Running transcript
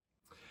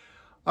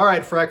All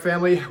right, Frack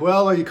family.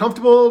 Well, are you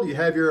comfortable? You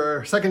have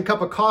your second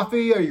cup of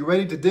coffee? Are you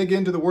ready to dig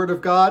into the Word of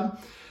God?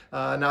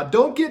 Now,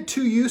 don't get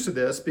too used to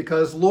this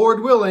because,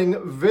 Lord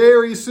willing,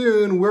 very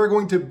soon we're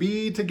going to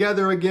be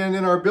together again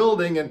in our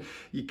building, and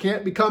you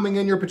can't be coming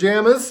in your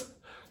pajamas,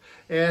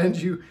 and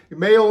you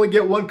may only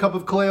get one cup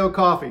of Kaleo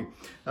coffee.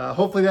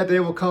 Hopefully that day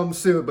will come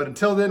soon, but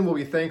until then, we'll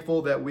be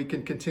thankful that we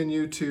can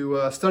continue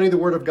to study the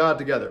Word of God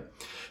together.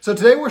 So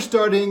today we're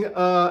starting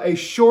a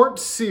short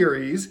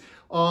series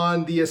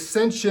on the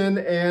ascension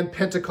and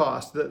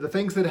Pentecost, the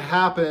things that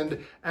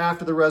happened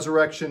after the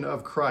resurrection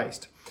of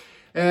Christ.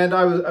 And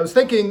I was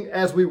thinking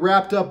as we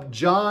wrapped up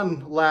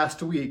John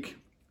last week,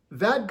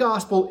 that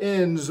gospel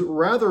ends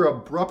rather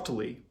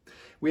abruptly.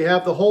 We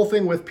have the whole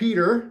thing with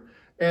Peter,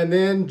 and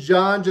then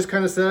John just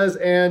kind of says,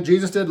 and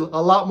Jesus did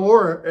a lot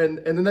more, and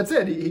then that's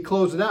it. He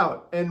closed it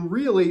out. And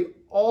really,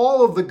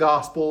 all of the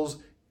gospels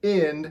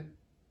end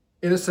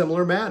in a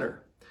similar manner.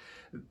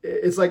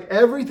 It's like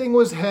everything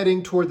was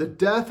heading toward the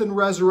death and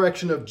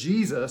resurrection of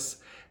Jesus,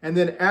 and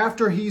then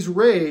after he's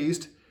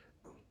raised,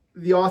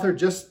 the author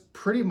just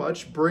pretty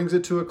much brings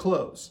it to a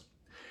close.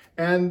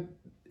 And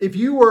if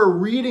you were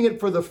reading it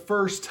for the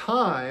first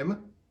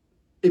time,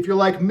 if you're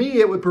like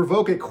me, it would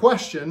provoke a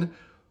question: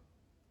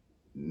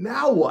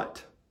 now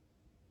what?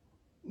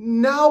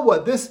 Now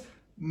what? This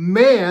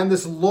man,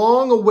 this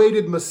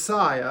long-awaited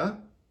Messiah,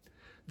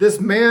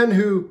 this man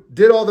who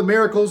did all the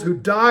miracles, who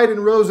died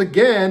and rose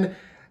again,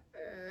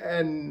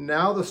 and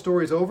now the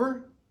story's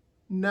over?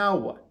 Now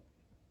what?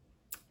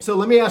 So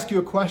let me ask you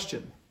a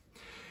question.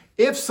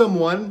 If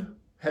someone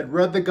had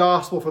read the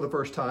gospel for the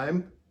first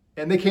time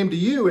and they came to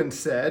you and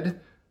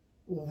said,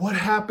 what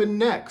happened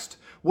next?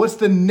 What's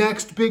the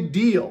next big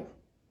deal?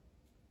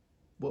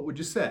 What would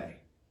you say?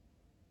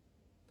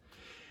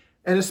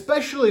 And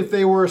especially if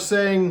they were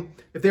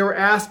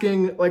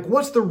asking, like,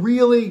 what's the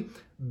really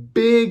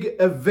big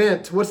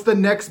event? What's the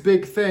next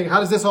big thing?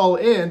 How does this all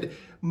end?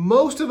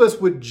 Most of us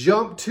would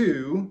jump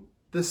to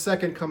the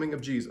second coming of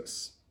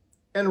Jesus.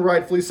 And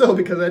rightfully so,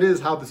 because that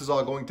is how this is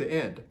all going to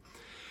end.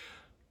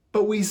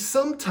 But we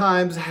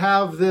sometimes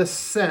have this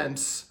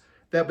sense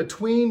that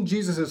between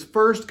Jesus'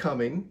 first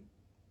coming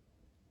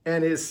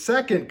and his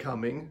second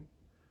coming,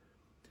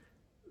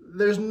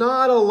 there's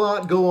not a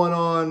lot going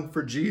on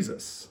for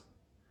Jesus.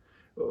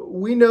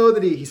 We know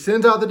that he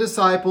sends out the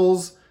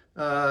disciples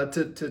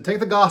to take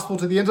the gospel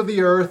to the ends of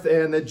the earth,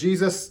 and that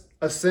Jesus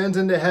ascends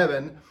into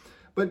heaven.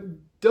 But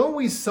don't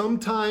we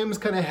sometimes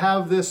kind of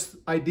have this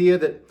idea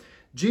that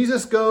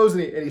Jesus goes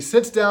and he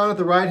sits down at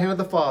the right hand of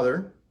the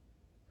Father,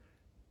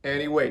 and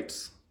he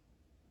waits.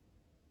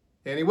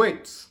 And he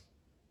waits.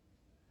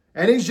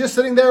 And he's just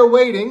sitting there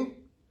waiting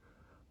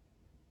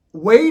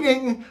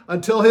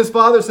until his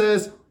Father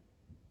says,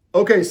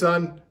 okay,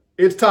 son,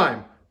 it's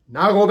time.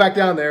 Now go back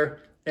down there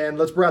and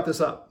let's wrap this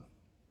up.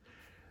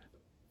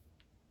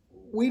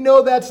 We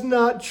know that's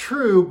not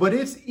true, but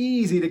it's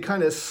easy to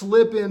kind of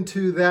slip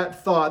into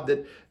that thought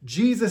that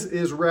Jesus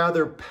is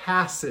rather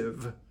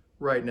passive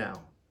right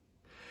now.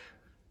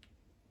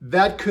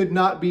 That could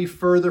not be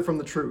further from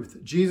the truth.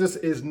 Jesus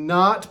is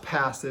not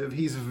passive.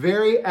 He's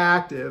very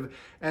active.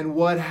 And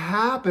what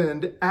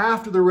happened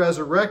after the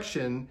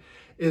resurrection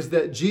is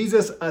that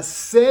Jesus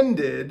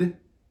ascended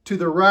to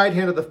the right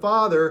hand of the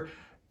Father,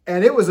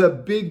 and it was a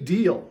big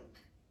deal.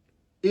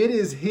 It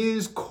is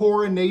his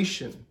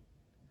coronation.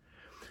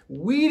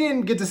 We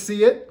didn't get to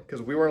see it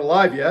because we weren't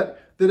alive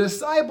yet. The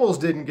disciples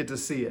didn't get to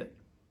see it.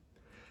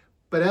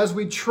 But as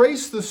we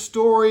trace the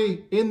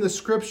story in the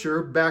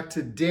scripture back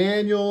to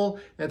Daniel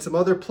and some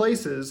other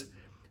places,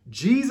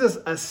 Jesus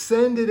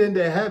ascended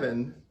into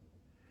heaven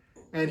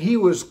and he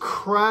was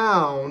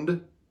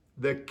crowned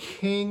the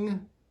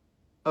King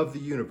of the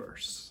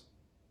universe.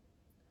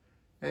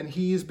 And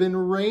he's been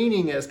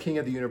reigning as King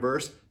of the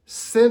universe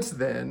since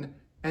then,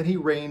 and he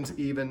reigns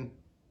even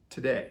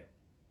today.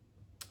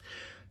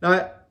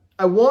 Now,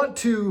 I want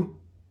to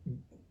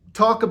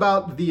talk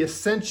about the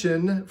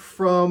ascension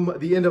from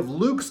the end of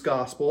Luke's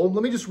gospel.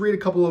 Let me just read a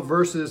couple of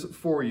verses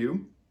for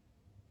you.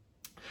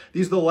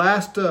 These are the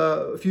last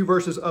few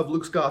verses of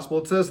Luke's gospel.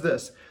 It says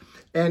this: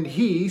 and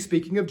he,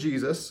 speaking of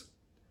Jesus,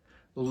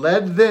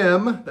 led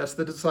them, that's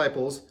the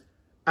disciples,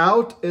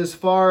 out as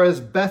far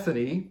as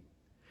Bethany,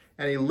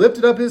 and he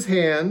lifted up his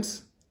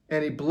hands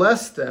and he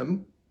blessed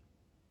them.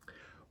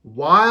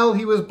 While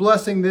he was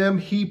blessing them,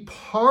 he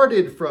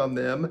parted from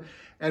them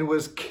and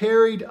was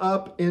carried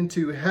up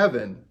into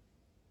heaven.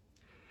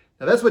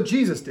 Now that's what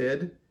Jesus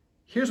did.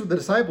 Here's what the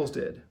disciples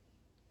did.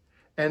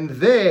 And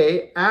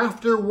they,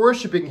 after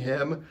worshiping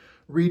him,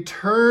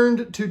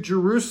 returned to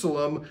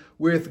Jerusalem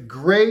with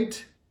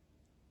great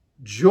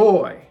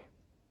joy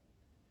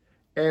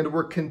and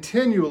were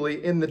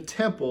continually in the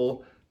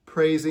temple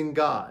praising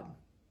God.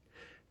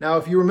 Now,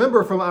 if you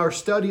remember from our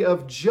study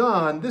of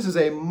John, this is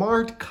a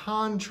marked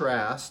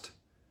contrast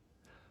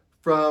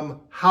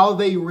from how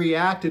they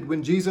reacted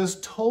when Jesus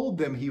told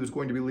them he was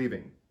going to be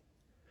leaving.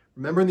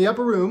 Remember in the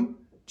upper room,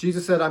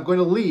 Jesus said, I'm going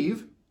to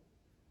leave,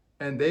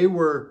 and they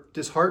were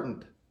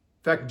disheartened.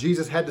 In fact,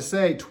 Jesus had to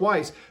say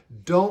twice,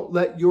 don't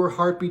let your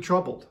heart be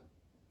troubled.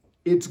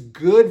 It's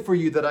good for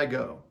you that I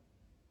go.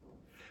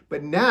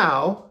 But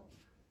now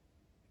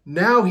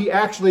he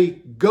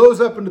actually goes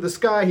up into the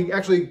sky. He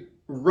actually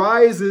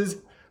rises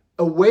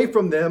away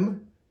from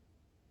them,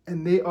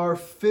 and they are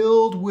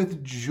filled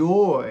with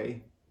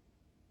joy.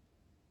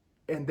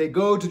 And they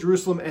go to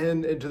Jerusalem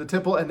and to the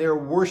temple, and they're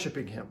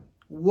worshiping him.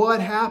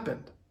 What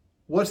happened?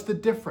 What's the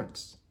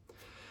difference?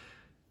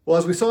 Well,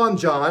 as we saw in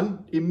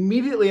John,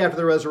 immediately after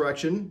the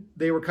resurrection,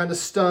 they were kind of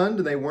stunned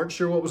and they weren't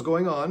sure what was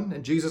going on.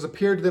 And Jesus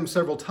appeared to them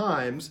several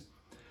times.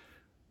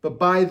 But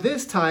by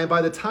this time,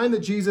 by the time that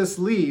Jesus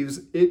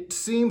leaves, it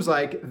seems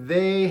like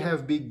they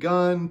have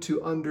begun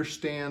to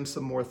understand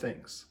some more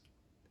things.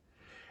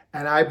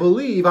 And I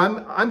believe,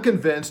 I'm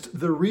convinced,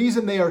 the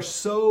reason they are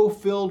so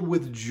filled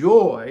with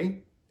joy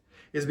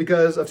is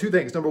because of two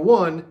things. Number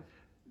one,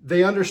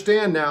 they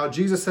understand now,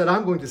 Jesus said,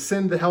 I'm going to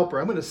send the helper.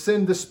 I'm going to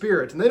send the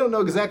Spirit. And they don't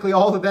know exactly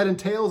all that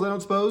entails, I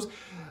don't suppose,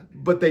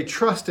 but they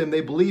trust him, they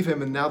believe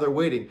him, and now they're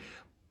waiting.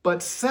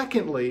 But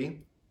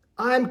secondly,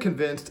 I'm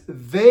convinced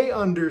they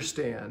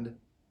understand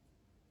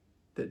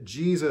that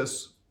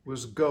Jesus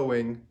was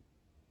going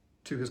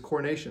to his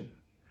coronation.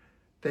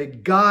 They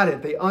got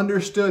it. They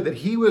understood that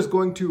he was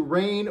going to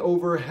reign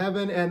over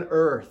heaven and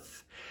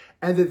earth,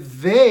 and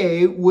that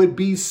they would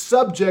be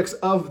subjects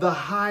of the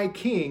high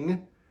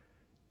king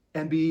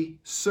and be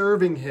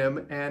serving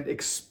him and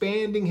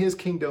expanding his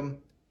kingdom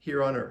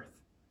here on earth.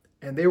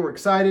 And they were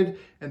excited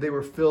and they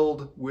were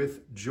filled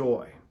with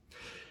joy.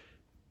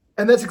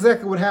 And that's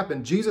exactly what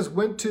happened. Jesus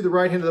went to the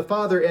right hand of the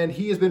Father, and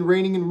he has been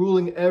reigning and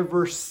ruling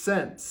ever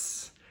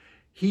since.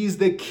 He's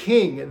the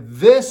king.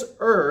 This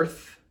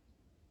earth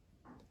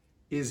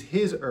is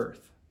his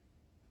earth.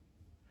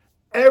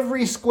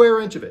 Every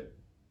square inch of it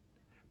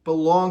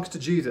belongs to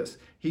Jesus.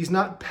 He's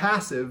not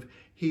passive.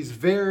 He's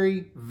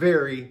very,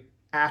 very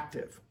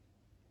active.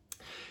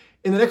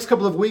 In the next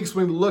couple of weeks,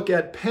 when we look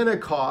at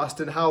Pentecost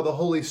and how the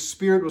Holy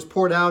Spirit was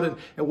poured out and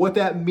what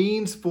that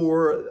means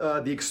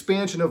for the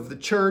expansion of the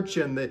church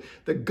and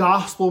the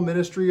gospel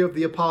ministry of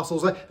the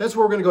apostles, that's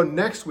where we're going to go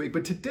next week.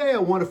 But today I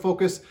want to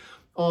focus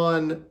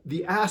on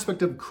the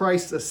aspect of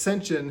Christ's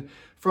ascension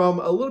from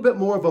a little bit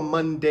more of a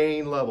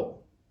mundane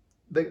level.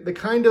 The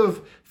kind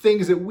of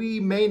things that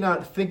we may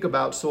not think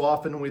about so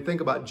often when we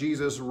think about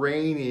Jesus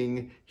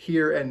reigning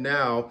here and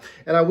now.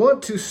 And I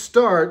want to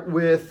start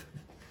with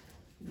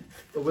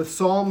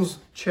Psalms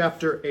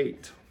chapter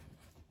 8.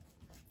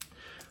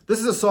 This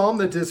is a psalm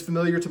that is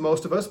familiar to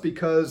most of us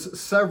because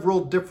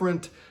several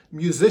different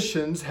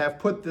musicians have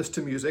put this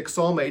to music.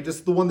 Psalm 8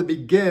 is the one that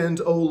begins,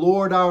 O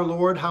Lord, our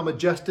Lord, how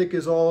majestic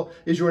is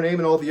your name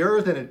in all the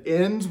earth, and it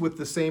ends with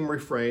the same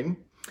refrain.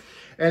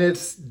 And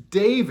it's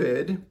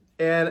David,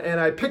 and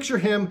I picture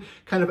him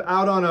kind of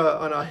out on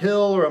a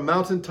hill or a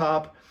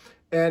mountaintop,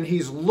 and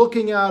he's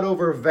looking out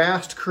over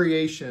vast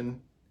creation,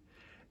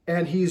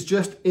 and he's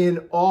just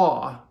in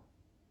awe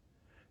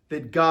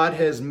that God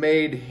has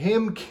made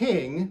him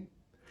king,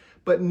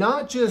 but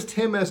not just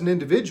him as an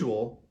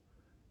individual,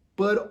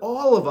 but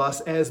all of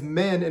us as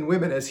men and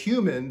women, as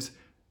humans,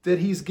 that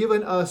he's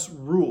given us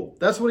rule.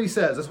 That's what he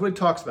says. That's what he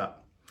talks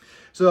about.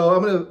 So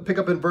I'm going to pick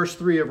up in verse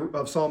 3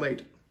 of Psalm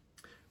 8.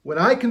 When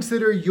I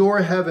consider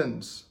your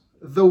heavens,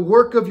 the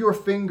work of your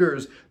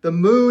fingers, the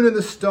moon and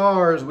the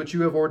stars which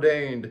you have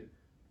ordained,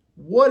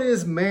 what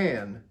is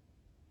man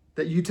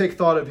that you take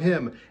thought of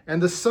him,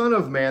 and the son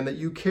of man that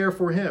you care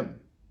for him?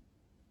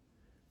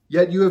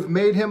 Yet you have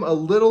made him a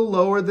little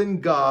lower than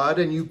God,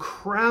 and you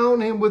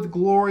crown him with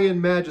glory and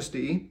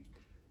majesty.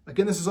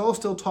 Again, this is all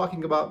still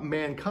talking about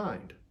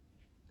mankind.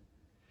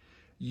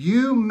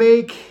 You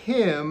make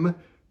him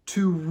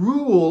to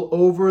rule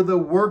over the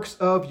works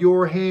of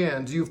your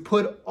hands. You've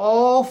put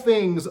all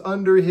things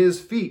under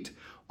his feet,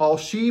 all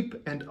sheep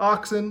and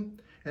oxen,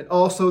 and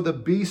also the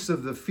beasts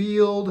of the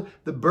field,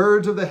 the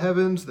birds of the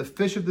heavens, the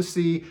fish of the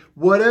sea,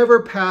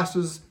 whatever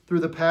passes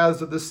through the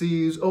paths of the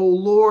seas. O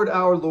Lord,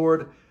 our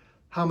Lord,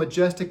 how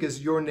majestic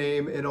is your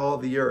name in all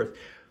the earth.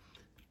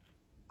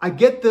 I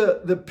get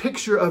the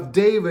picture of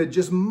David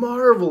just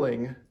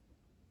marveling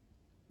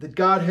that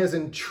God has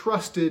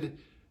entrusted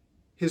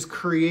his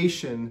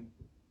creation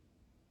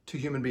to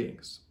human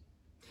beings.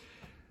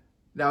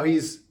 Now,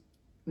 he's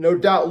no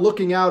doubt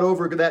looking out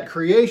over that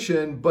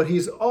creation, but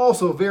he's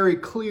also very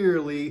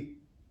clearly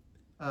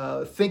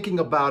thinking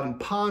about and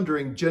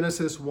pondering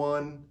Genesis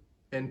 1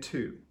 and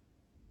 2.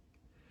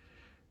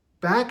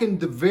 Back in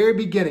the very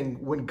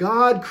beginning, when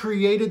God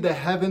created the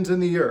heavens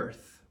and the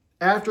earth,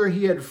 after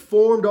he had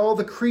formed all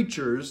the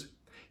creatures,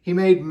 he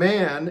made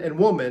man and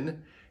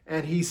woman,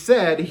 and he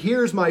said,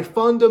 here's my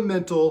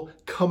fundamental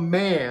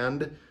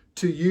command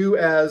to you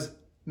as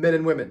men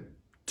and women.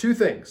 Two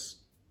things.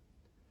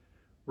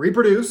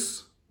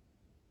 Reproduce,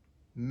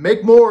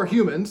 make more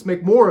humans,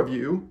 make more of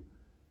you,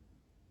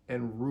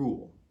 and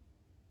rule.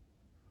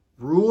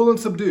 Rule and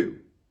subdue.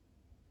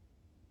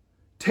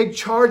 Take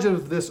charge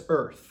of this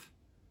earth.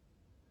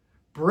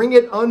 Bring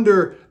it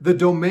under the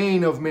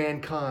domain of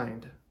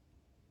mankind.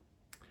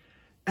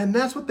 And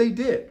that's what they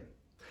did.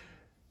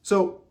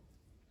 So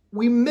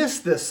we miss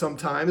this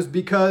sometimes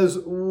because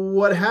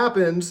what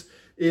happens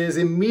is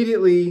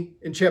immediately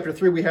in chapter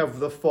 3, we have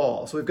the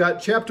fall. So we've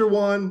got chapter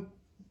 1,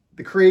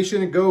 the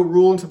creation, and go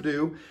rule and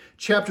subdue.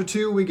 Chapter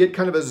 2, we get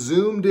kind of a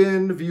zoomed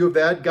in view of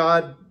that.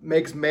 God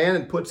makes man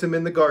and puts him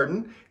in the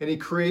garden, and he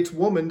creates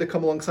woman to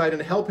come alongside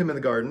and help him in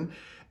the garden.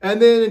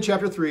 And then in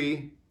chapter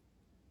 3,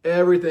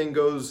 everything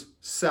goes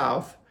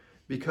south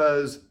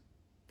because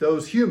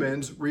those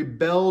humans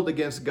rebelled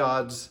against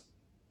God's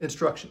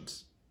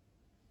instructions.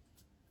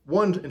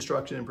 One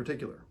instruction in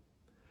particular.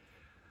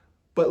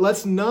 But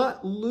let's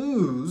not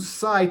lose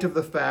sight of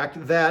the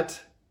fact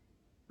that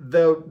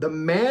the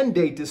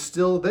mandate is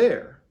still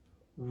there.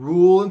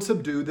 Rule and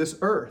subdue this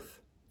earth.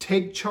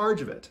 Take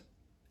charge of it.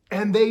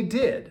 And they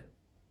did.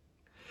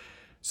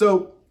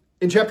 So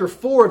in chapter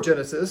 4 of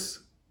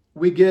Genesis,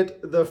 we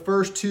get the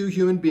first 2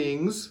 human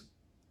beings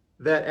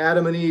that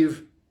Adam and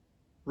Eve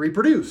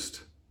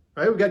reproduced.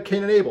 Right? We got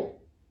Cain and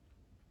Abel.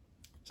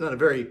 It's not a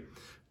very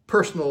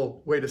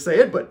personal way to say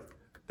it, but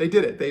they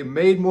did it. They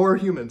made more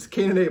humans,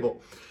 Cain and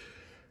Abel.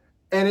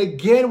 And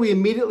again, we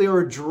immediately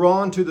are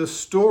drawn to the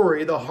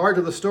story, the heart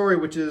of the story,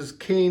 which is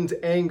Cain's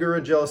anger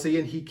and jealousy,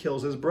 and he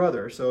kills his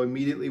brother. So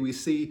immediately we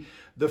see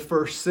the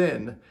first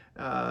sin,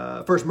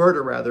 first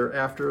murder rather,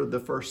 after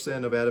the first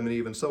sin of Adam and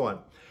Eve and so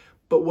on.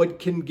 But what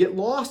can get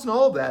lost in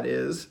all of that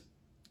is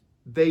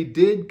they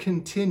did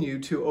continue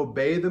to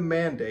obey the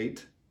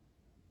mandate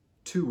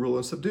to rule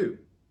and subdue.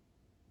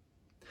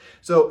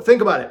 So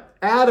think about it.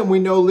 Adam, we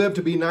know, lived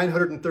to be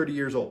 930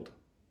 years old.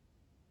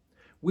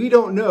 We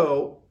don't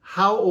know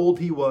how old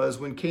he was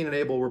when Cain and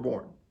Abel were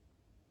born.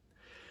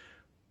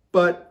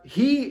 But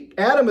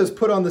Adam is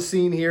put on the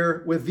scene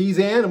here with these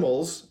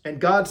animals, and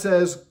God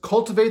says,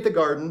 cultivate the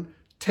garden,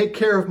 take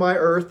care of my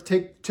earth,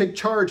 take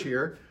charge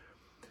here.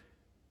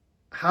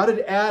 How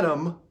did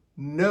Adam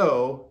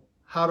know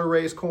how to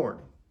raise corn?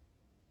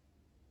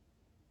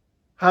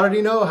 How did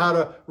he know how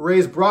to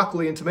raise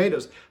broccoli and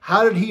tomatoes?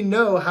 How did he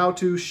know how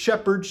to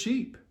shepherd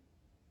sheep?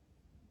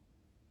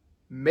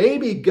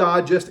 Maybe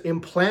God just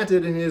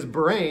implanted in his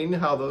brain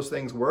how those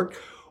things work,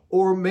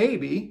 or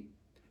maybe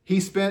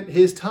he spent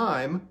his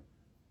time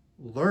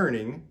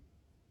learning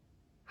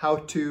how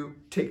to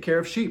take care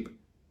of sheep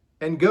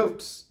and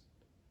goats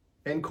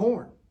and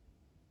corn.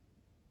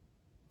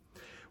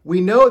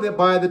 We know that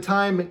by the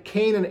time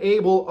Cain and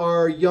Abel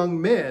are young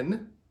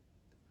men,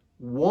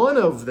 one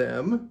of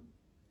them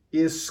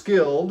is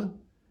skilled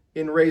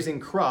in raising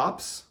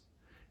crops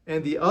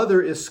and the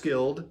other is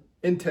skilled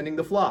in tending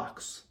the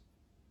flocks.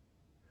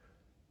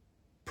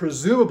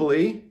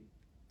 Presumably,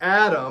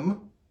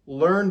 Adam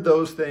learned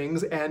those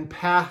things and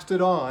passed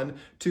it on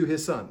to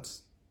his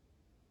sons.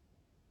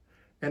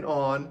 And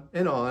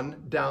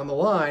on down the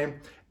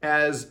line,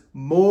 as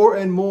more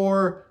and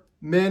more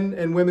men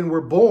and women were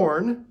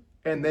born,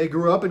 and they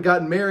grew up and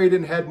got married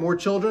and had more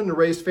children and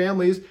raised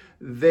families,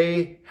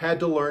 they had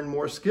to learn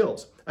more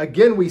skills.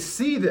 Again, we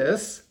see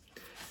this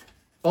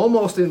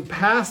almost in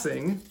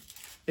passing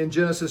in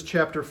Genesis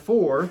chapter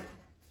 4,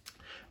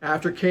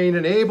 after Cain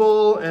and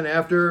Abel, and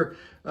after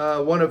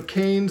one of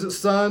Cain's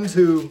sons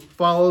who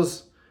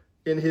follows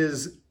in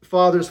his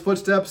father's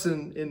footsteps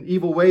in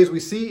evil ways.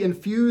 We see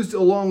infused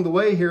along the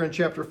way here in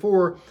chapter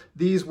 4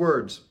 these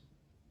words.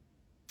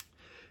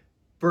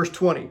 Verse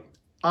 20,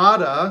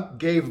 Ada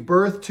gave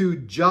birth to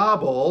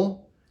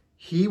Jabal.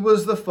 He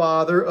was the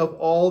father of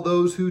all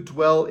those who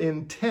dwell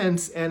in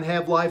tents and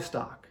have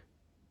livestock.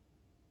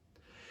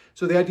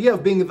 So the idea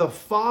of being the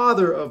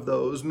father of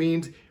those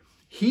means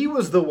he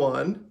was the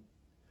one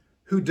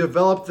who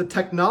developed the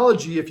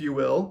technology, if you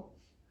will,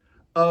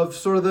 of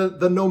sort of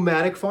the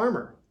nomadic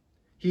farmer.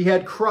 He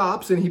had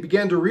crops and he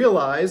began to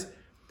realize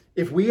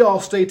if we all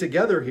stay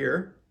together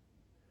here,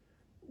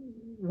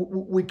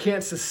 we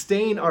can't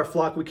sustain our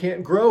flock, we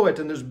can't grow it,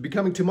 and there's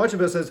becoming too much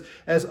of us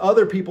as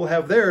other people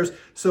have theirs.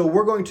 So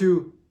we're going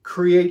to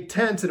create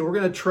tents and we're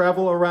going to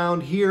travel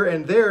around here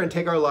and there and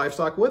take our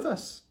livestock with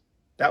us.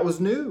 That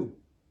was new.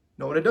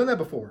 No one had done that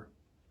before.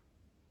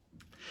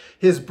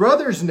 His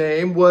brother's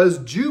name was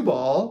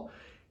Jubal.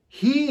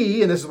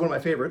 He, and this is one of my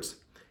favorites,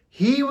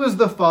 he was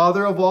the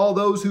father of all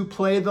those who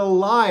play the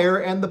lyre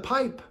and the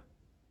pipe.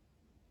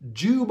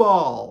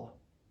 Jubal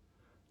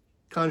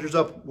conjures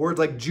up words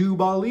like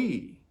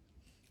jubilee,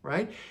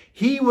 right?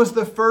 He was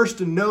the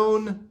first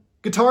known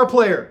guitar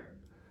player.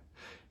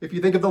 If you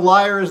think of the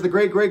lyre as the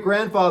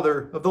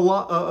great-great-grandfather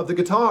of the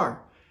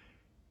guitar,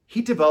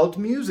 he developed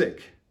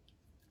music.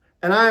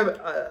 And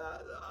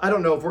I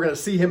don't know if we're going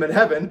to see him in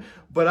heaven,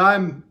 but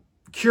I'm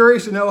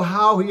curious to know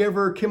how he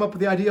ever came up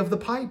with the idea of the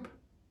pipe.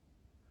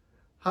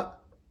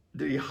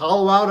 Did he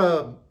hollow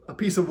out a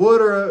piece of wood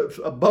or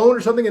a bone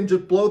or something and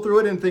just blow through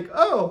it and think,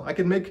 oh, I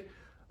can make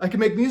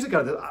music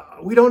out of this?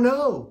 We don't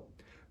know.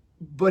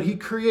 But he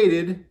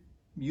created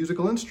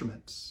musical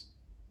instruments,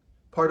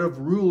 part of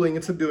ruling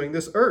and subduing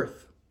this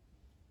earth.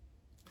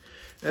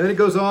 And then it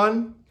goes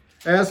on,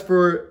 as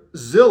for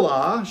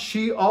Zillah,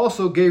 she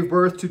also gave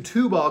birth to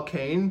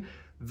Tubal-Cain,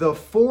 the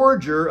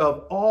forger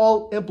of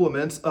all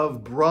implements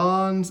of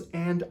bronze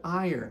and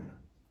iron.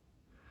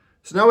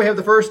 So now we have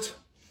the first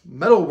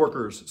metal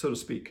workers, so to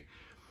speak.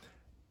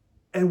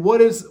 And what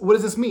does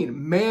this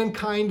mean?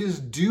 Mankind is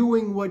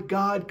doing what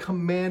God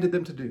commanded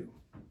them to do.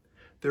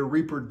 They're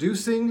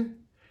reproducing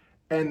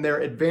and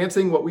they're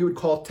advancing what we would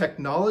call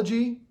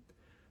technology,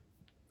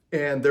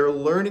 and they're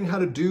learning how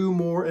to do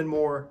more and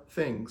more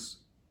things.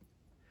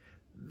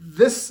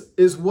 This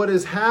is what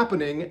is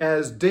happening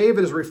as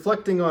David is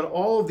reflecting on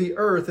all of the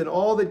earth and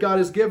all that God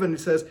has given. He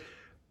says,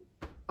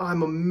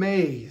 I'm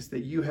amazed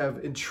that you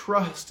have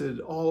entrusted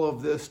all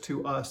of this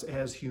to us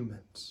as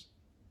humans.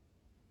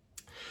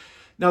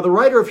 Now, the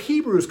writer of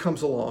Hebrews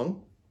comes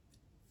along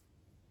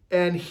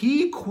and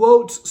he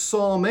quotes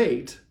Psalm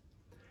 8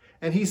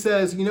 and he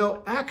says,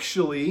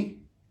 actually,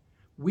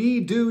 we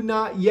do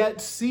not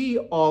yet see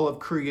all of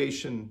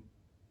creation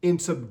in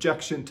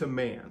subjection to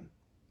man.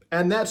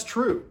 And that's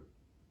true.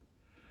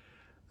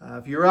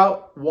 If you're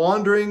out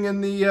wandering in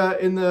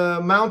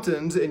the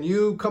mountains and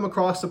you come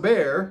across a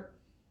bear,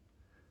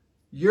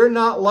 you're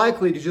not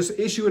likely to just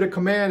issue it a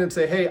command and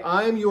say, hey,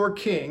 I'm your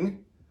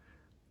king.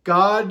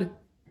 God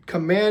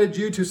commanded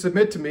you to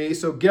submit to me,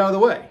 so get out of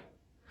the way.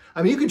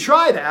 I mean, you can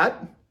try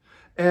that,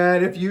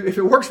 and if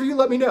it works for you,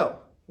 let me know.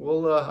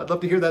 Well, I'd love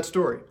to hear that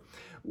story.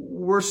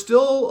 We're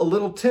still a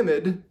little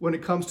timid when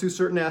it comes to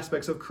certain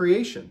aspects of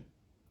creation.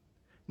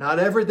 Not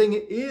everything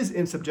is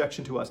in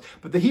subjection to us.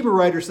 But the Hebrew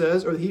writer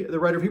says, or the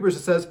writer of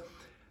Hebrews says,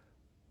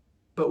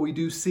 but we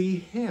do see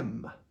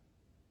him,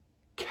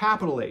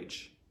 capital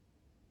H,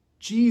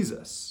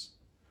 Jesus.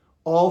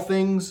 All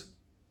things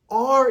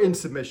are in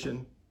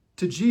submission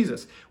to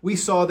Jesus. We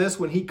saw this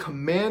when he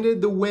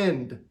commanded the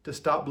wind to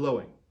stop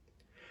blowing.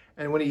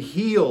 And when he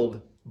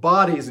healed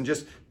bodies and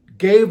just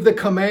gave the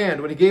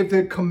command, when he gave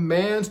the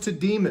commands to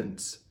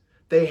demons,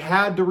 they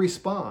had to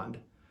respond.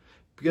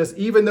 Because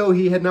even though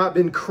he had not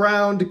been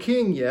crowned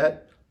king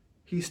yet,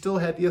 he still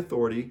had the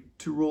authority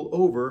to rule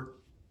over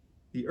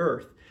the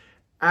earth.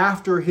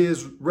 After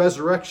his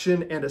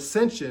resurrection and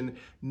ascension,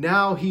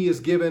 now he is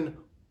given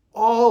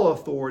all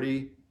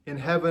authority in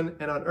heaven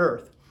and on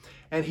earth.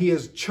 And he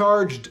has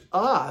charged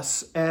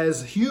us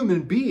as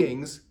human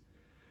beings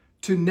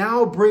to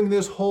now bring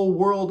this whole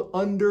world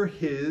under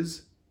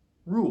his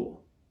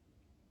rule.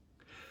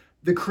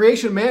 The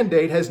creation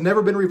mandate has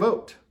never been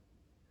revoked.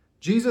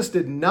 Jesus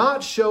did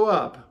not show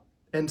up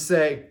and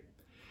say,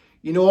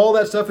 all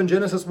that stuff in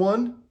Genesis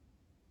 1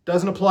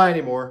 doesn't apply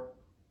anymore.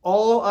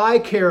 All I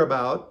care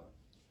about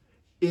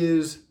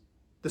is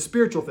the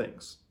spiritual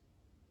things.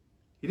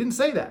 He didn't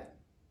say that.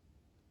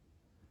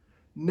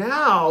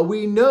 Now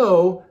we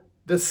know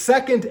the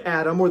second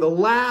Adam, or the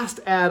last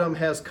Adam,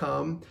 has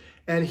come,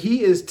 and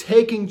he is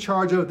taking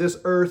charge of this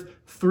earth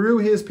through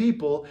his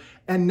people.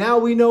 And now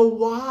we know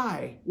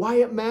why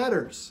it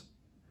matters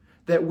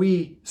that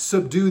we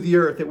subdue the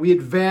earth, that we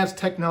advance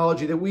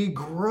technology, that we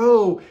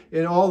grow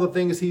in all the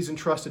things he's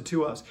entrusted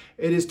to us.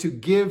 It is to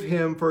give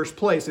him first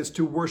place. It's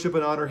to worship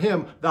and honor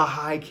him, the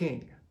high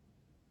king.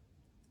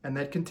 And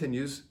that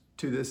continues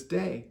to this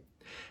day.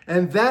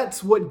 And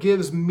that's what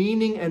gives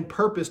meaning and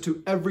purpose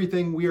to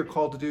everything we are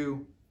called to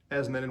do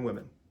as men and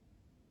women.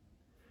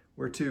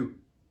 We're to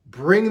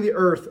bring the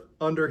earth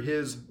under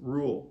his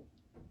rule.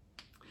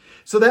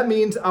 So that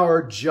means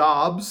our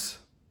jobs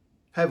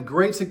have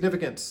great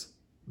significance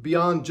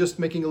beyond just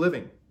making a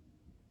living.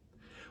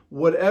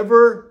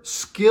 Whatever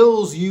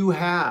skills you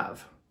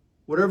have,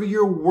 whatever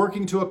you're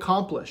working to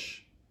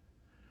accomplish,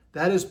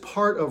 that is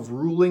part of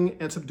ruling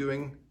and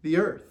subduing the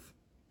earth.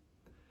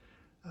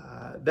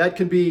 That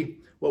can be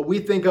what we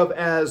think of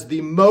as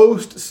the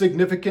most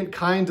significant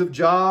kinds of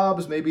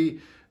jobs,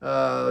 maybe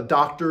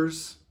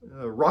doctors,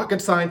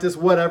 rocket scientists,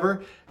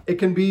 whatever. It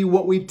can be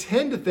what we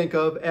tend to think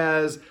of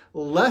as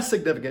less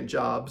significant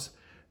jobs.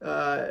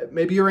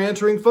 Maybe you're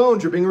answering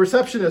phones, you're being a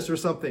receptionist or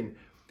something.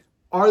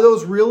 Are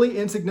those really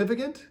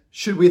insignificant?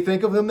 Should we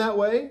think of them that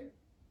way?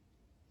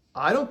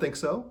 I don't think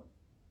so.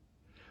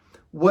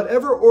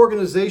 Whatever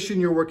organization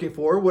you're working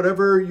for,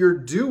 whatever you're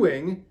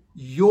doing,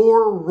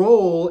 your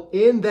role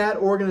in that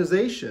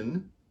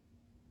organization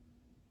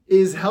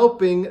is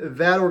helping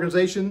that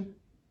organization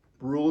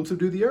rule and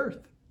subdue the earth.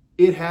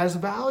 It has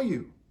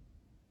value.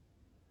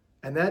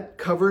 And that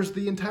covers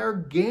the entire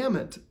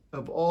gamut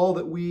of all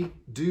that we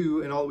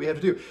do and all that we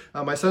have to do.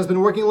 My son's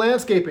been working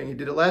landscaping. He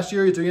did it last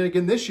year. He's doing it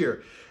again this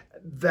year.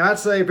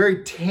 That's a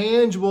very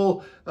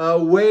tangible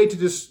way to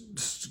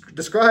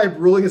describe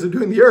ruling and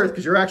subduing the earth,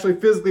 because you're actually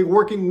physically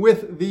working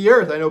with the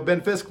earth. I know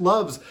Ben Fisk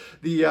loves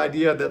the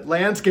idea that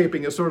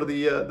landscaping is sort of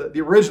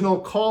the original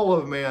call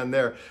of man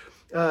there.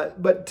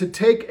 But to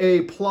take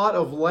a plot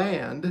of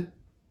land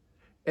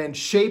and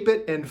shape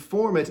it and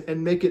form it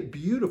and make it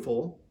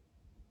beautiful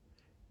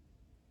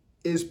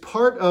is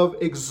part of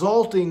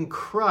exalting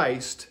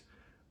Christ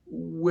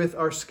with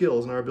our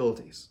skills and our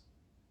abilities.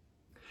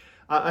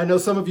 I know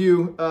some of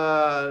you,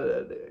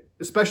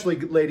 especially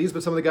ladies,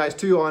 but some of the guys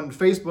too, on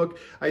Facebook,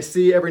 I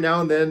see every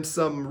now and then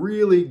some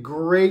really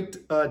great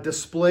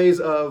displays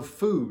of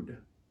food.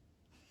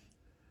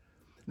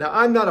 Now,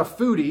 I'm not a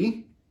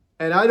foodie,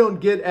 and I don't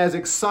get as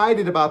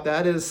excited about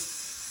that as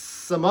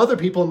some other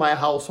people in my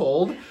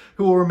household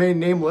who will remain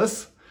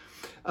nameless.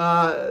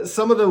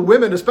 some of the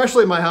women,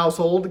 especially in my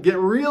household, get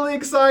really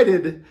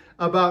excited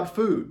about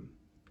food.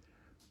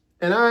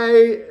 And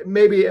I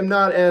maybe am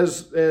not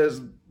as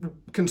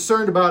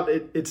concerned about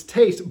its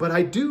taste, but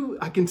I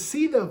can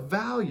see the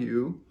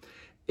value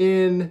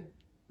in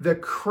the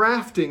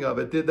crafting of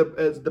it,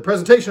 the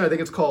presentation, I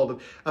think it's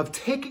called, of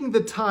taking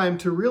the time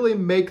to really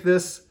make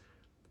this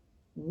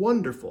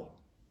wonderful.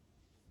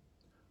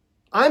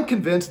 I'm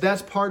convinced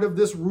that's part of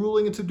this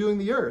ruling and subduing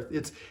the earth.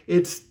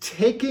 It's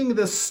taking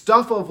the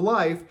stuff of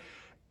life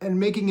and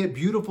making it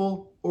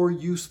beautiful or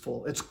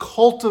useful. It's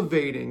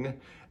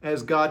cultivating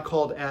as God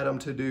called Adam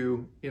to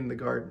do in the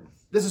garden.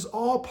 This is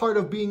all part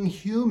of being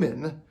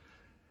human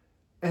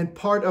and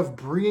part of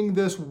bringing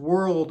this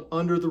world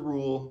under the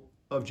rule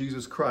of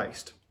Jesus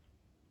Christ.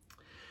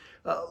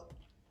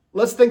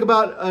 Let's think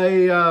about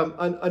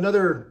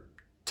another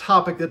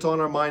topic that's on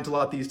our minds a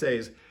lot these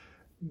days: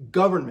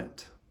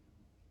 government.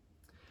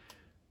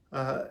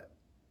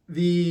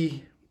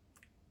 The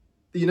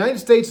United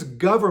States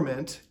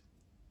government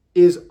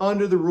is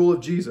under the rule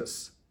of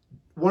Jesus.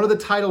 One of the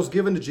titles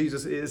given to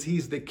Jesus is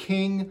He's the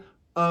King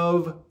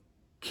of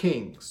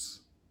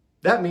Kings.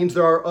 That means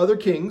there are other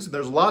kings,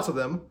 there's lots of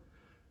them,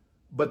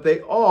 but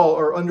they all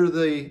are under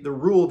the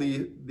rule,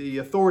 the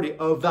authority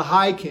of the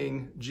High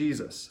King,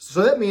 Jesus.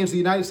 So that means the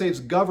United States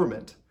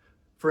government,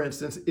 for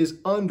instance, is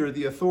under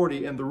the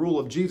authority and the rule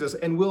of Jesus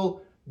and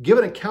will give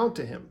an account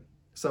to Him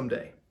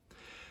someday.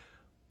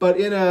 But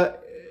in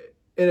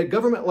a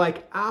government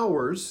like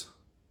ours,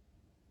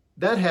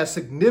 that has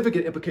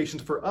significant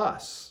implications for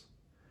us,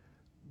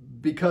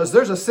 because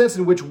there's a sense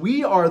in which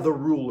we are the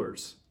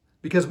rulers,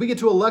 because we get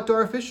to elect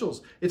our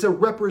officials. It's a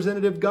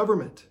representative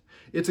government.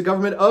 It's a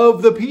government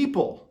of the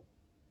people,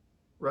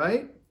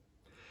 right?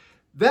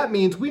 That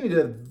means we need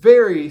to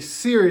very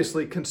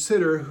seriously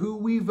consider who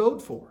we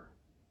vote for.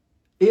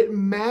 It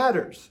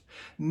matters,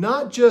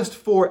 not just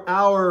for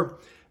our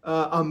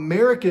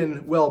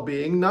American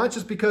well-being, not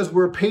just because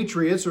we're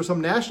patriots or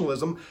some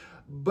nationalism,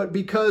 but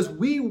because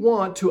we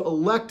want to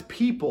elect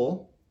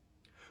people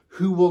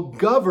who will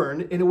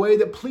govern in a way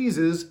that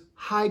pleases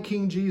High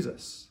King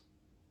Jesus.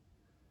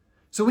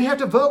 So we have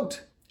to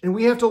vote, and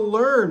we have to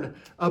learn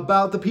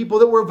about the people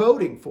that we're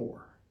voting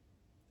for.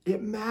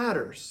 It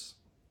matters.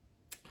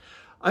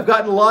 I've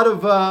gotten a lot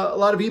of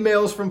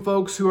emails from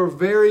folks who are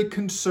very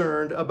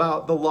concerned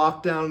about the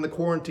lockdown and the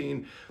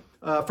quarantine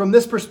from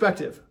this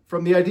perspective,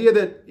 from the idea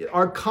that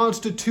our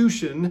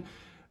Constitution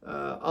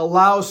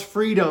allows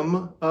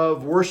freedom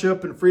of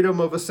worship and freedom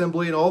of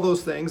assembly and all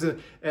those things,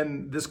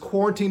 and this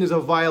quarantine is a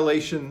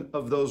violation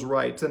of those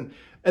rights. And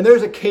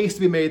there's a case to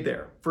be made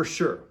there, for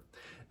sure.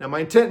 Now,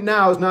 my intent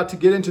now is not to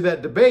get into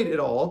that debate at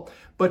all,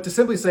 but to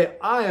simply say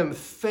I am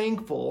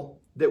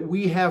thankful that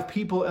we have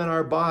people in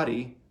our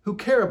body who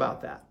care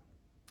about that.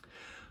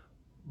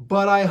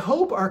 But I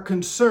hope our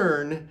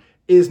concern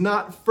is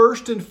not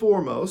first and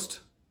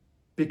foremost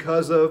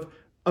because of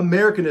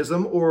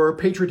Americanism or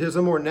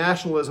patriotism or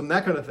nationalism,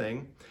 that kind of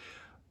thing,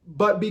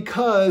 but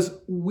because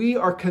we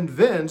are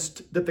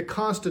convinced that the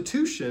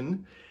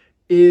Constitution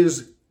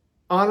is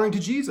honoring to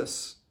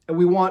Jesus. And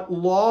we want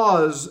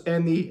laws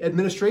and the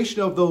administration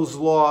of those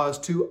laws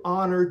to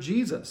honor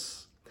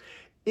Jesus.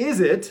 Is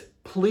it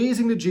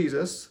pleasing to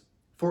Jesus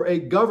for a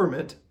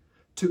government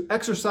to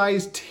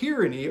exercise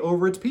tyranny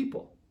over its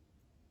people?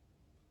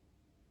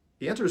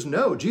 The answer is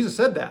no. Jesus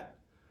said that.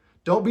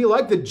 Don't be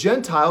like the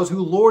Gentiles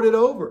who lord it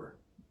over,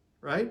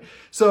 right?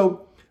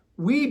 So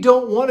we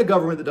don't want a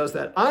government that does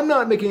that. I'm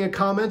not making a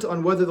comment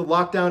on whether the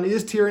lockdown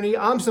is tyranny.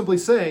 I'm simply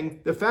saying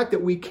the fact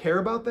that we care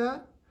about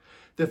that,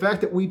 the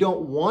fact that we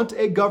don't want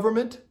a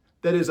government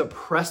that is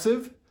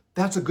oppressive,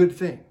 that's a good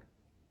thing.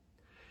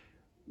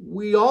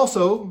 We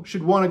also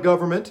should want a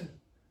government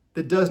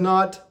that does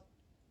not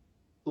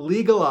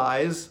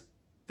legalize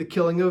the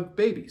killing of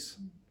babies,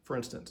 for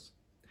instance.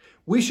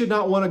 We should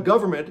not want a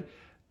government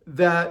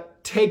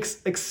that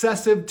takes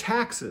excessive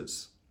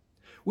taxes.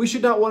 We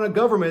should not want a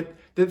government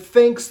that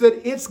thinks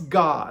that it's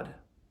God,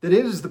 that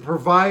it is the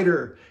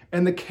provider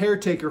and the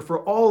caretaker for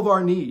all of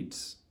our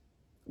needs.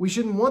 We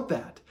shouldn't want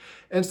that.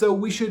 And so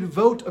we should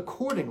vote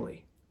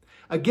accordingly.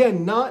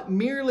 Again, not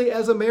merely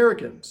as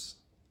Americans,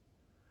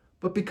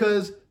 but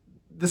because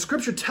the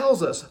scripture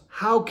tells us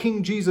how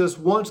King Jesus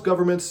wants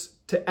governments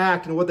to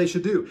act and what they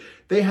should do.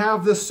 They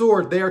have the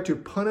sword. They are to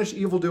punish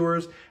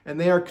evildoers and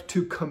they are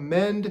to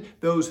commend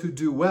those who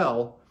do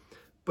well,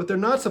 but they're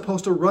not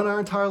supposed to run our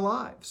entire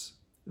lives.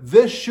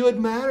 This should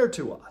matter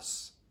to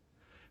us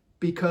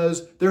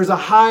because there's a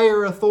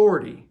higher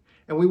authority.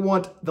 And we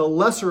want the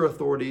lesser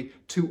authority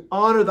to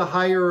honor the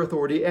higher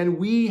authority, and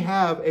we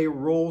have a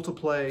role to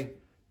play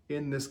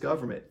in this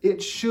government.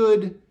 It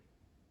should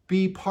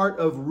be part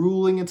of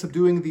ruling and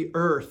subduing the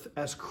earth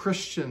as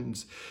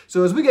Christians.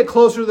 So as we get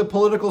closer to the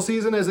political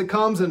season as it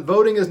comes and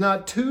voting is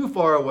not too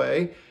far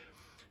away,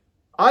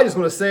 I just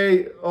want to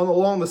say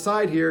along the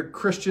side here,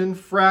 Christian,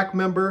 FRAC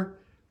member,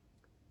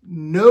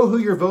 know who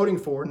you're voting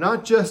for,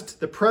 not just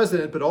the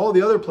president, but all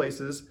the other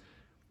places,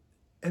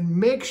 and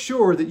make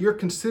sure that you're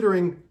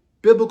considering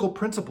biblical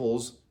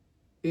principles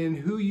in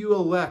who you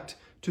elect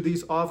to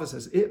these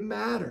offices. It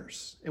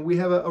matters, and we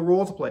have a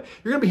role to play.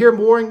 You're going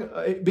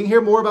to be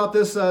hearing more about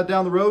this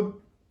down the road.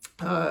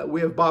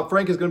 We have Bob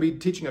Frank is going to be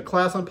teaching a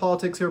class on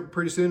politics here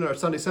pretty soon in our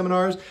Sunday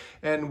seminars,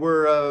 and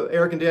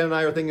Eric and Dan and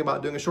I are thinking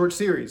about doing a short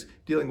series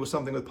dealing with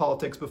something with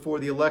politics before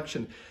the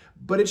election.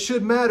 But it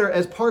should matter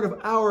as part of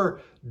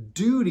our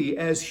duty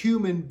as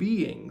human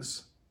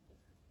beings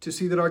to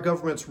see that our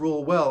governments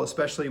rule well,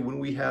 especially when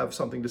we have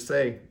something to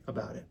say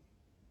about it.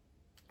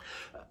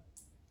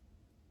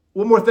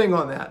 One more thing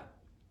on that.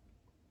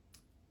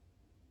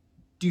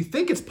 Do you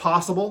think it's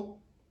possible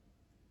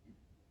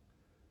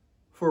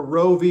for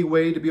Roe v.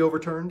 Wade to be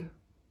overturned?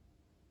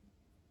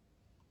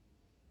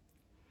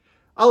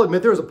 I'll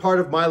admit there was a part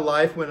of my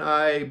life when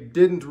I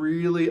didn't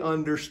really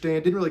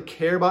understand, didn't really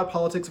care about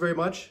politics very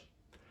much,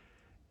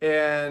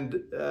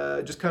 and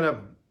just kind of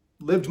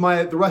lived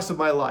the rest of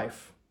my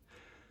life.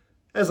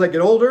 As I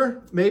get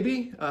older,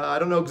 maybe, I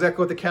don't know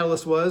exactly what the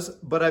catalyst was,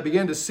 but I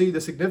began to see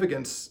the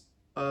significance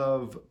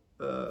of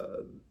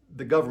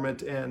the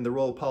government and the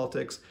role of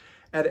politics.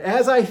 And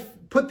as I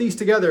put these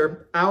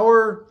together,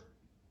 our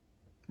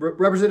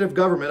representative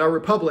government, our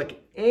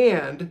republic,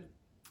 and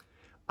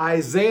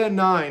Isaiah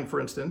 9,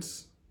 for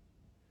instance,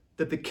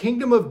 that the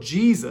kingdom of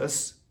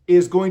Jesus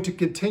is going to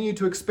continue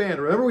to expand.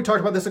 Remember, we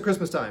talked about this at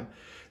Christmas time.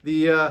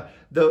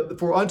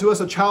 For unto us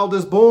a child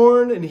is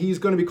born, and he's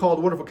going to be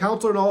called Wonderful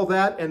Counselor and all of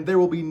that, and there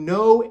will be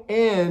no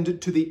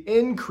end to the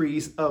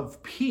increase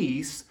of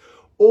peace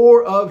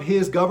or of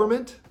his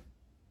government.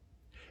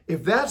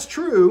 If that's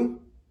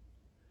true,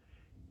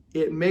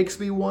 it makes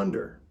me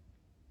wonder,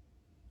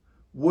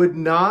 would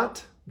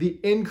not the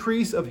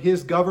increase of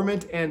his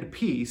government and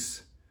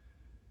peace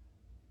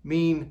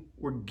mean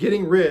we're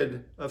getting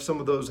rid of some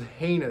of those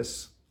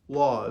heinous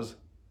laws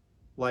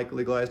like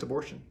legalized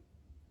abortion?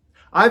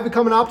 I've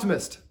become an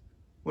optimist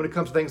when it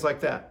comes to things like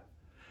that.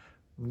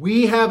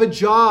 We have a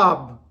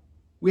job.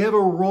 We have a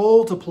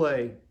role to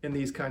play in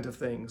these kinds of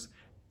things.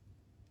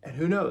 And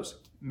who knows?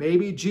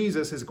 Maybe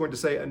Jesus is going to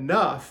say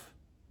enough.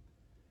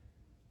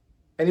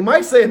 And he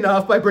might say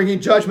enough by bringing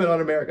judgment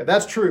on America.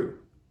 That's true.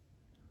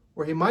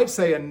 Or he might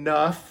say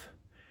enough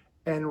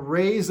and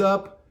raise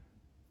up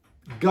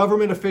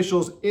government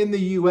officials in the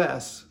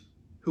U.S.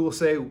 who will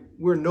say,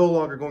 we're no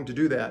longer going to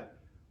do that.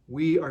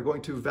 We are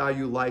going to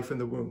value life in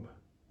the womb.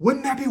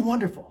 Wouldn't that be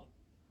wonderful?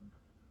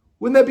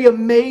 Wouldn't that be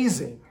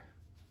amazing?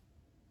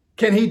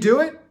 Can he do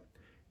it?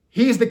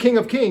 He's the King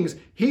of Kings.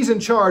 He's in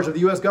charge of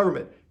the U.S.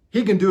 government.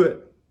 He can do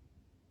it.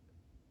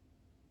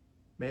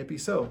 May it be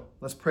so.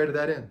 Let's pray to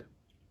that end.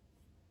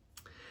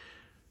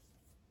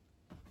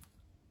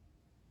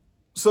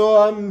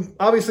 So I'm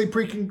obviously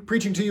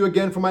preaching to you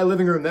again from my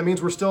living room. That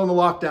means we're still in the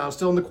lockdown,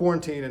 still in the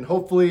quarantine, and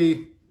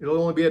hopefully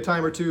it'll only be a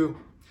time or two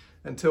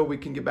until we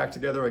can get back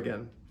together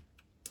again.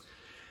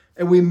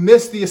 And we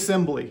miss the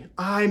assembly.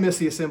 I miss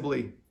the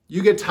assembly.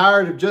 You get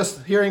tired of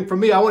just hearing from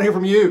me. I want to hear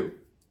from you.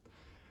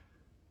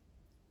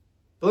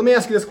 But let me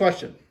ask you this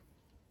question.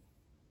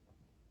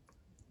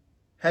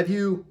 Have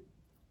you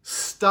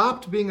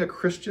stopped being a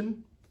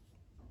Christian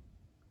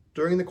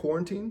during the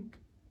quarantine?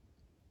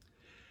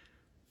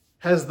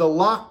 Has the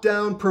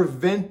lockdown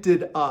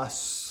prevented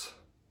us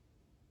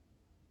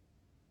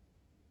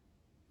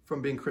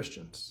from being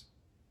Christians?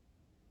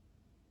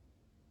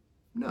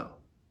 No.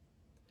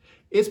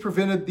 It's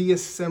prevented the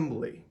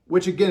assembly,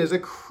 which again is a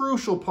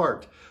crucial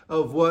part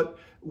of what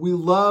we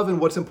love and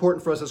what's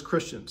important for us as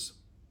Christians.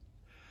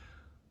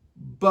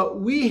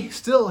 But we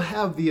still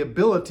have the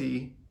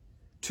ability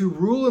to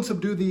rule and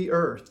subdue the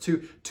earth,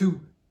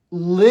 to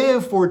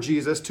live for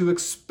Jesus, to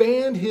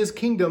expand his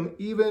kingdom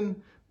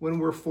even when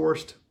we're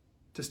forced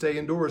to stay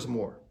indoors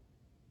more.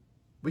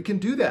 We can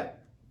do that.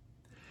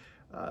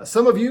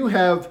 Some of you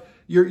have,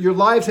 your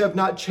lives have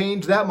not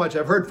changed that much.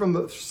 I've heard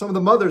from some of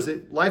the mothers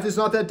that life is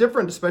not that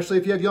different, especially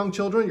if you have young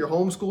children, you're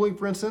homeschooling,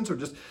 for instance, or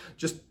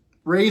just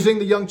raising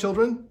the young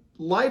children.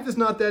 Life is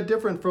not that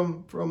different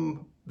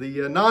from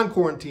the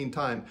non-quarantine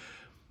time.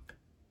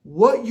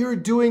 What you're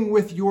doing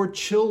with your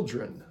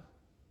children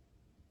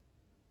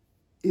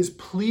is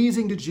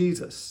pleasing to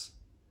Jesus,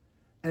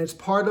 and it's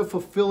part of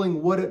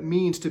fulfilling what it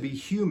means to be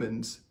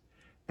humans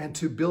and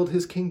to build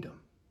his kingdom.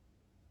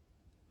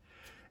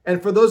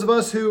 And for those of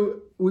us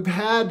who we've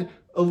had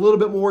a little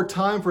bit more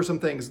time for some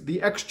things,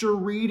 the extra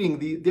reading,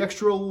 the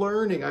extra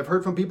learning. I've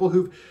heard from people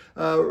who've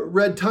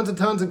read tons and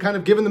tons and kind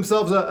of given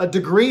themselves a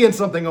degree in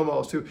something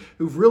almost,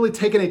 who've really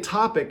taken a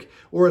topic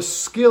or a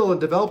skill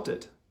and developed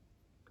it.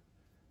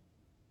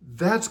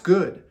 That's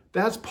good.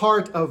 That's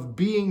part of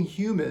being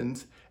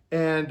humans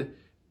and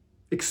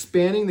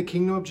expanding the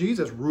kingdom of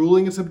Jesus,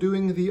 ruling and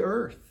subduing the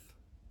earth.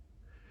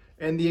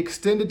 And the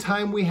extended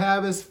time we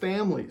have as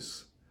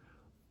families.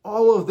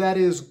 All of that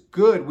is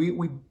good.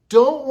 We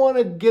don't want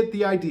to get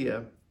the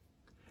idea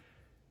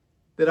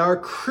that our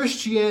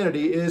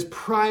Christianity is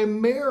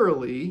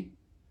primarily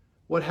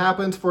what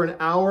happens for an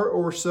hour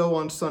or so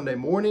on Sunday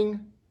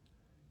morning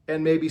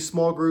and maybe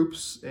small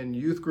groups and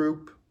youth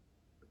group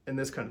and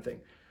this kind of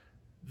thing.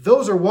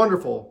 Those are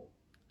wonderful.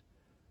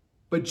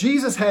 But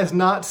Jesus has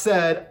not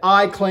said,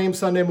 I claim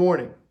Sunday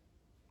morning.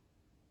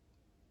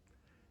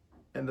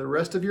 and the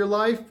rest of your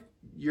life,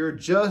 you're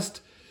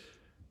just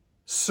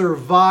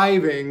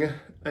surviving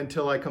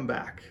until I come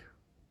back.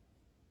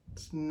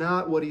 It's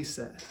not what he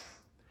said.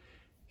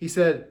 He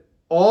said,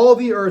 all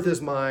the earth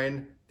is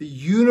mine, the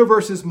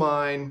universe is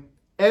mine,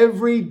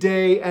 every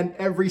day and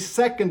every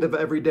second of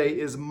every day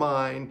is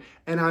mine,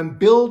 and I'm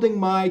building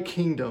my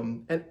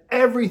kingdom, and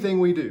everything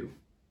we do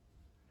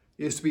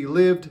is to be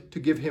lived to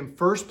give him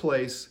first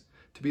place,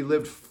 to be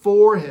lived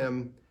for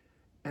him,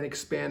 and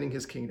expanding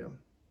his kingdom.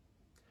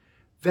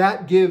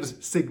 That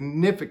gives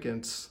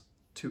significance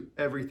to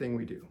everything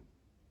we do.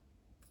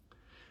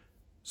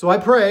 So I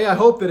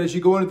hope that as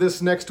you go into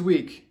this next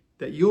week,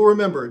 that you'll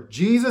remember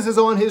Jesus is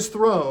on his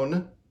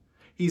throne.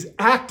 He's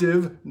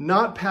active,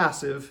 not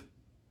passive.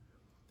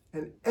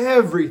 And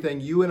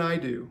everything you and I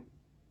do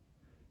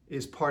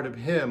is part of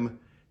him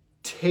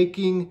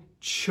taking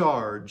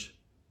charge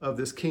of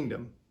this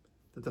kingdom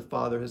that the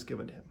Father has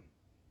given to him.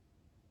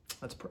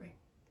 Let's pray.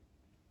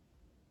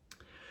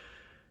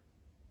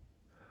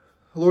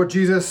 Lord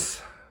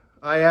Jesus,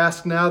 I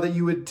ask now that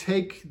you would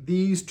take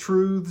these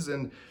truths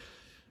and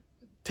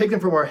take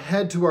them from our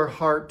head to our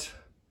heart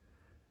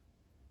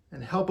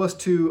and help us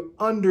to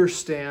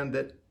understand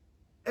that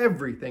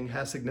everything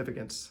has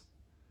significance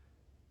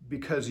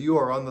because you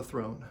are on the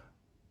throne.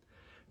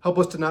 Help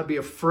us to not be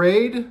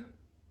afraid.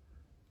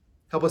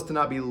 Help us to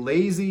not be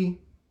lazy.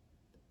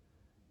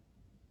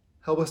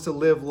 Help us to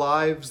live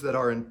lives that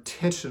are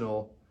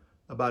intentional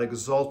about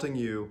exalting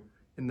you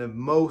in the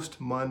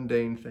most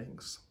mundane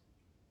things.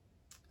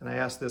 And I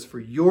ask this for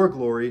your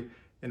glory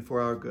and for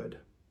our good.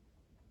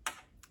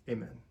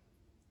 Amen.